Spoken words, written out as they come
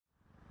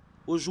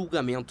O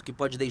julgamento que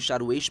pode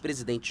deixar o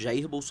ex-presidente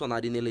Jair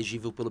Bolsonaro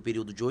inelegível pelo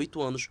período de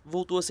 8 anos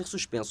voltou a ser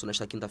suspenso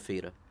nesta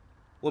quinta-feira.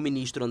 O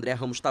ministro André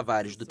Ramos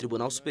Tavares, do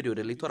Tribunal Superior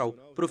Eleitoral,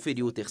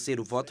 proferiu o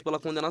terceiro voto pela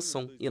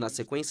condenação e, na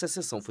sequência, a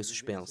sessão foi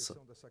suspensa.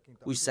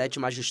 Os 7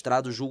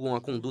 magistrados julgam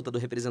a conduta do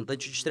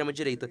representante de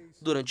extrema-direita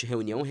durante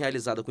reunião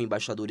realizada com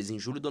embaixadores em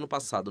julho do ano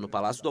passado no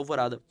Palácio do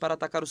Alvorada para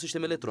atacar o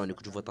sistema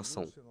eletrônico de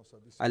votação.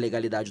 A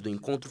legalidade do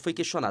encontro foi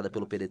questionada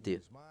pelo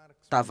PDT.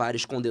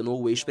 Tavares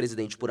condenou o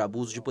ex-presidente por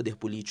abuso de poder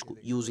político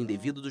e uso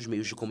indevido dos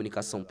meios de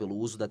comunicação pelo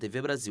uso da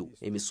TV Brasil,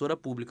 emissora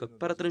pública,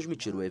 para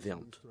transmitir o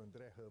evento.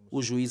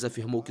 O juiz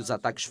afirmou que os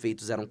ataques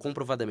feitos eram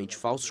comprovadamente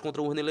falsos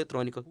contra a urna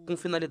eletrônica com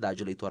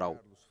finalidade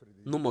eleitoral.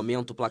 No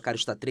momento, o placar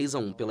está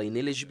 3-1 pela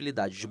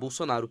inelegibilidade de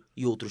Bolsonaro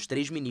e outros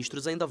 3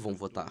 ministros ainda vão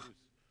votar.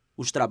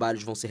 Os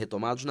trabalhos vão ser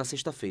retomados na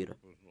sexta-feira.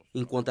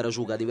 Enquanto era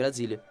julgado em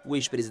Brasília, o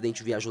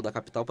ex-presidente viajou da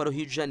capital para o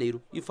Rio de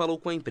Janeiro e falou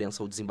com a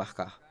imprensa ao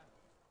desembarcar.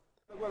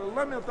 Agora,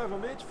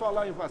 lamentavelmente,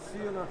 falar em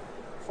vacina,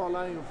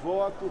 falar em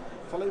voto,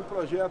 falar em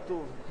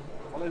projeto,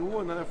 falar em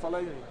urna, né?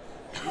 Falar em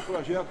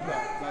projeto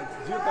da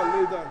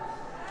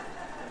dita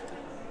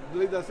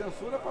lei da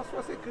censura passou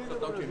a ser crime no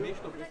Brasil.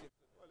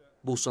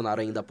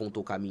 Bolsonaro ainda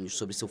apontou caminhos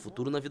sobre seu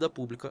futuro na vida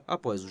pública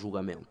após o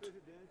julgamento.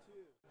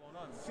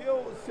 Se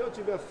eu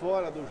estiver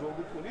fora do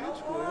jogo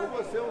político, eu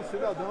vou ser um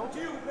cidadão,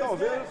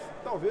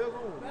 talvez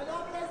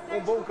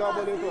um bom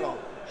cabo eleitoral.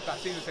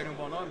 Tarcísio seria um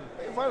bom nome?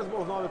 Tem vários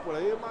bons nomes por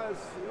aí, mas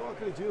eu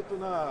acredito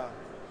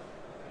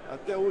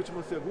até o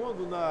último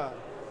segundo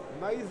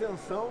na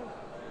isenção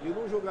e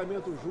num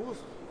julgamento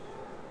justo,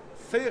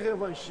 sem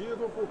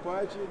revanchismo por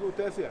parte do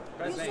TSE.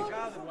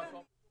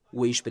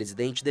 O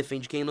ex-presidente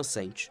defende que é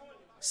inocente.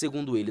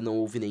 Segundo ele, não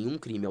houve nenhum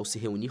crime ao se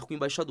reunir com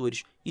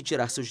embaixadores e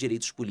tirar seus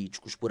direitos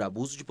políticos por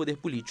abuso de poder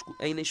político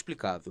é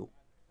inexplicável.